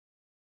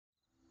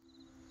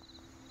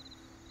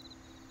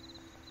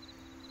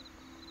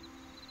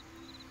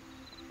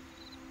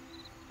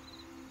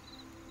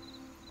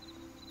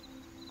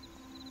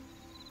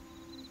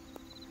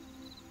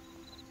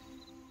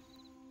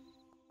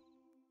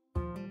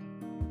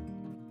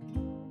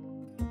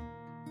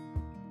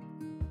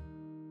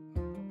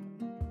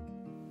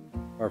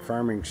Our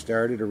farming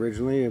started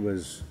originally, it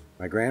was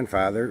my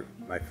grandfather,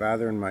 my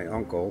father, and my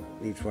uncle.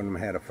 Each one of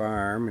them had a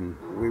farm, and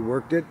we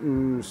worked it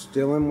and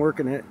still am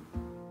working it.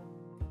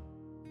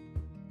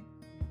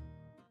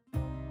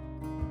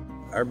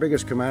 Our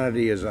biggest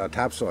commodity is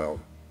topsoil.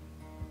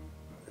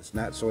 It's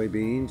not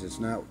soybeans, it's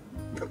not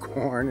the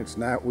corn, it's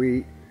not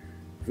wheat.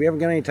 If we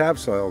haven't got any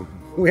topsoil,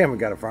 we haven't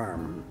got a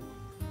farm.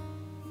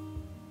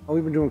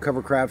 We've been doing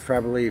cover crops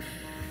probably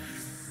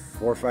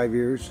 4 or 5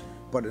 years,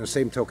 but in the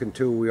same token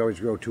too, we always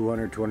grow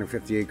 200,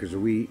 250 acres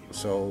of wheat.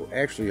 So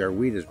actually our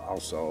wheat is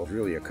also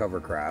really a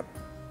cover crop.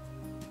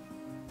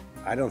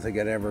 I don't think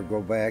I'd ever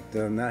go back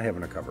to not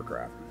having a cover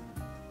crop.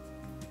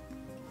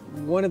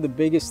 One of the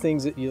biggest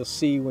things that you'll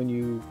see when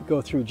you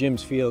go through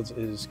Jim's fields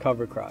is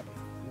cover crop.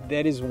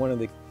 That is one of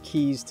the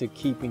keys to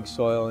keeping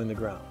soil in the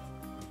ground.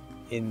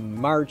 In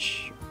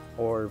March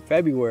or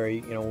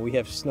February, when we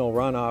have snow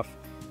runoff,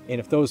 and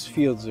if those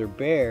fields are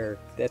bare,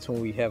 that's when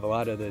we have a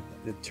lot of the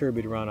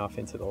turbid runoff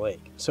into the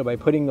lake. So by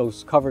putting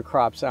those cover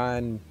crops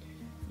on,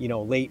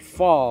 late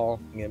fall,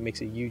 it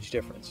makes a huge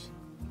difference.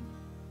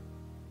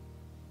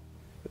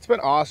 It's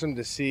been awesome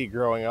to see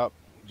growing up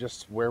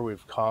just where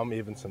we've come,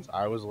 even since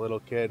I was a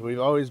little kid. We've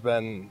always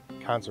been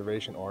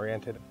conservation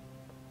oriented.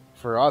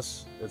 For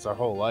us, it's our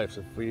whole life.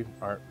 So if we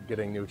aren't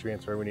getting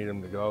nutrients where we need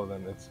them to go,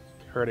 then it's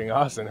hurting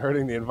us and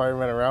hurting the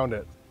environment around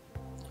it.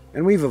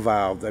 And we've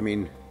evolved.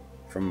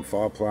 From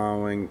fall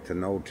plowing to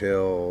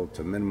no-till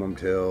to minimum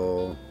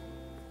till,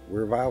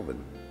 we're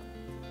evolving.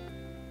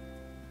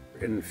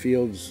 In the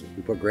fields,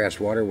 we put grass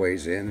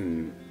waterways in,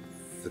 and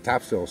the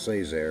topsoil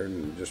stays there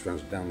and just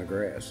runs down the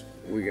grass.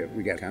 We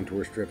got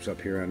contour strips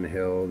up here on the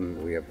hill, and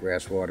we have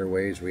grass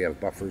waterways, we have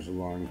buffers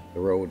along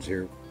the roads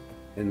here.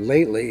 And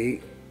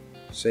lately,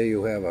 say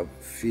you have a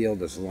field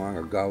that's along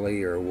a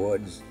gully or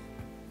woods,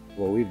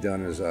 what we've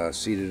done is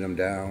seeded them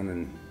down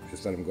and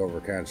just let them go over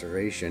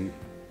conservation.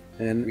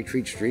 And we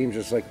treat streams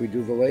just like we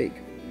do the lake,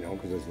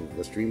 because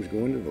the streams go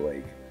into the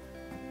lake.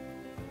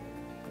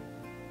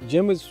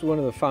 Jim was one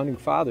of the founding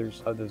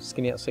fathers of the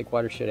Skaneateles Lake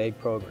Watershed Ag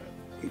Program.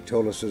 He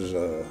told us as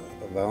a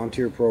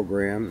volunteer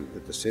program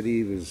that the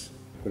city was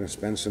going to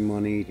spend some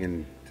money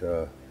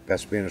into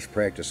best managed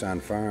practice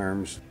on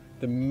farms.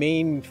 The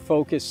main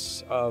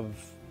focus of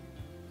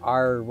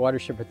our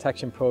watershed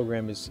protection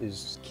program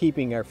is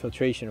keeping our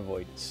filtration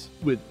avoidance.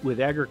 With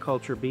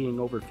agriculture being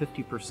over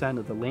 50%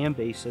 of the land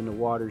base in the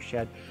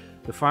watershed,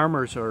 the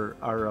farmers are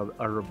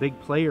a big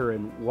player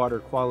in water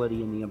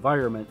quality in the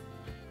environment.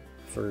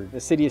 For the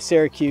city of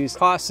Syracuse,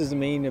 cost is the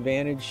main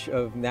advantage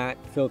of not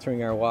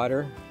filtering our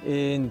water.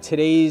 In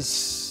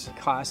today's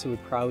cost, it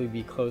would probably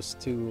be close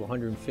to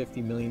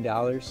 $150 million.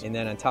 And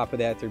then on top of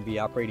that, there'd be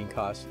operating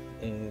costs.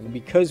 And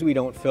because we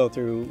don't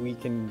filter, we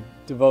can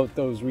devote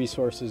those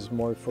resources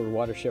more for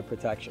watershed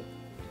protection.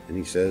 And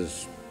he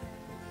says,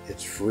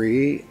 it's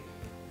free,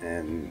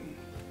 and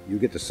you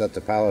get to set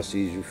the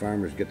policies, you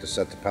farmers get to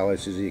set the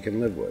policies that you can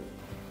live with.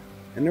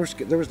 And there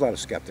was a lot of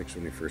skeptics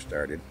when we first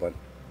started, but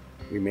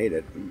we made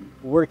it.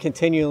 We're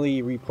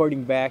continually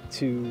reporting back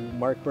to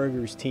Mark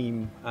Berger's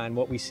team on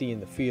what we see in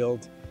the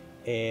field,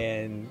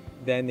 and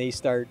then they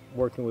start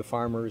working with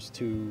farmers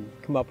to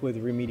come up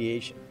with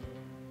remediation.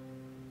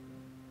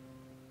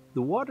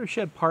 The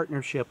watershed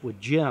partnership with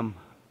Jim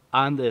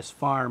on this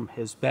farm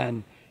has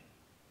been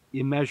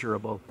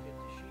immeasurable.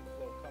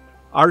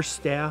 Our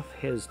staff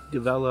has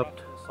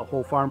developed a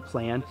whole farm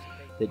plan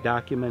that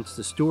documents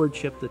the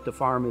stewardship that the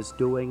farm is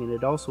doing, and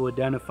it also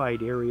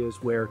identified areas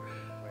where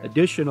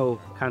additional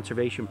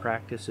conservation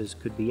practices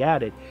could be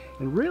added.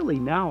 And really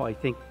now I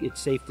think it's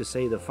safe to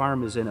say the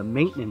farm is in a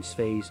maintenance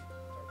phase.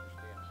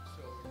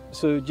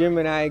 So Jim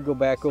and I go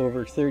back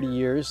over 30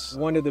 years.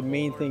 One of the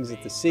main things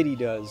that the city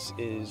does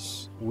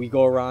is we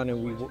go around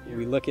and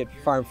we look at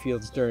farm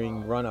fields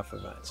during runoff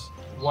events.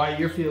 Why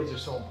your fields are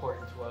so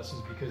important to us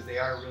is because they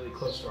are really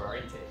close to our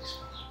intakes.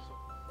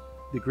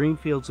 The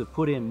Greenfields have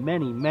put in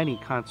many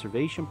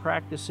conservation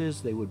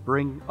practices. They would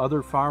bring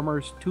other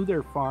farmers to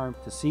their farm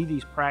to see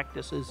these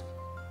practices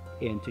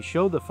and to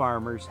show the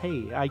farmers,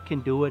 hey, I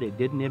can do it, it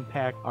didn't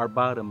impact our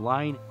bottom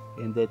line,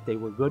 and that they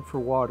were good for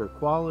water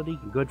quality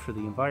and good for the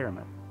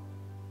environment.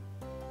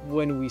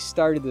 When we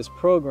started this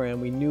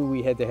program, we knew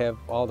we had to have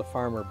all the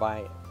farmer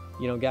buy-in.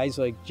 Guys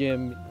like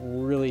Jim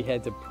really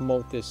had to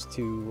promote this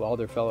to all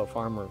their fellow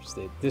farmers,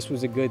 that this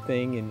was a good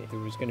thing and there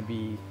was going to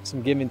be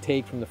some give and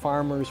take from the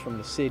farmers, from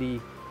the city,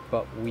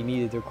 but we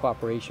needed their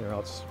cooperation or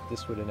else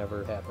this would have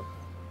never happened.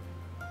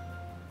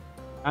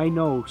 I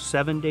know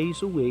 7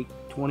 days a week,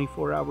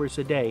 24 hours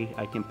a day,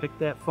 I can pick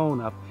that phone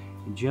up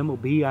and Jim will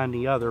be on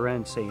the other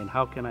end saying,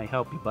 how can I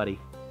help you, buddy?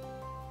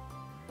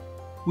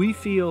 We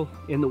feel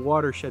in the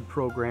watershed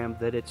program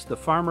that it's the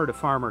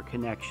farmer-to-farmer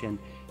connection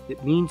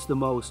that means the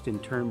most in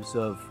terms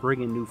of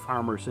bringing new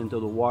farmers into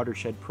the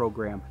watershed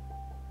program.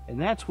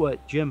 And that's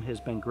what Jim has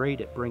been great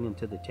at bringing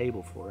to the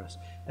table for us.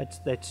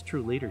 That's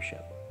true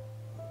leadership.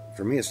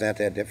 For me, it's not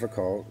that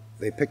difficult.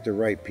 They picked the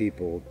right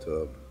people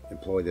to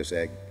employ this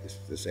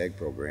ag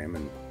program,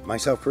 and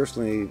myself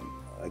personally,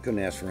 I couldn't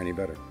ask for any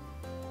better.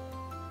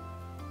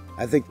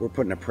 I think we're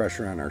putting a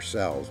pressure on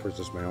ourselves, it's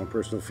just my own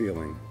personal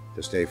feeling,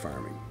 to stay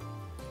farming,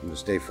 and to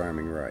stay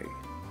farming right.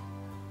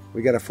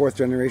 We got a fourth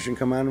generation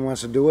come on and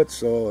wants to do it,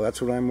 so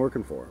that's what I'm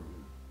working for.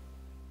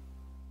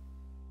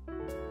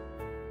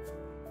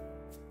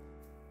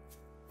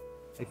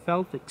 I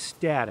felt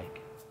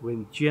ecstatic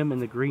when Jim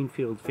and the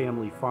Greenfield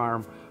family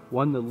farm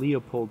won the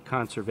Leopold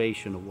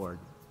Conservation Award.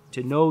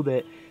 To know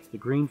that the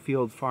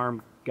Greenfield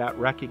farm got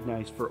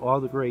recognized for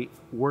all the great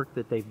work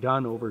that they've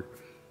done over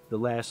the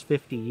last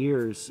 50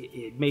 years,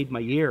 it made my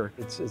year.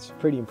 It's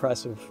pretty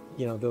impressive,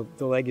 you know,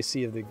 the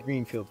legacy of the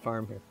Greenfield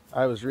farm here.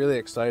 I was really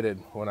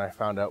excited when I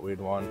found out we'd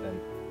won,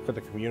 and for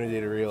the community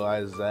to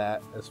realize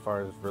that as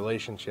far as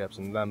relationships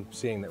and them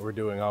seeing that we're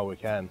doing all we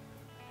can,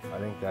 I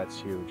think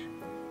that's huge.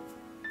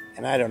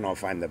 And I don't know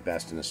if I'm the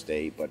best in the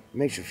state, but it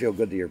makes you feel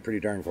good that you're pretty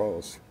darn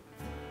close.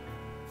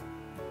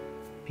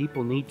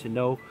 People need to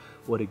know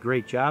what a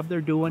great job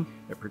they're doing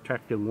at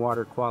protecting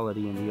water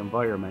quality in the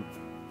environment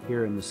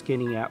here in the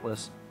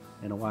Skaneateles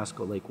and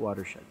Owasco Lake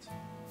watersheds.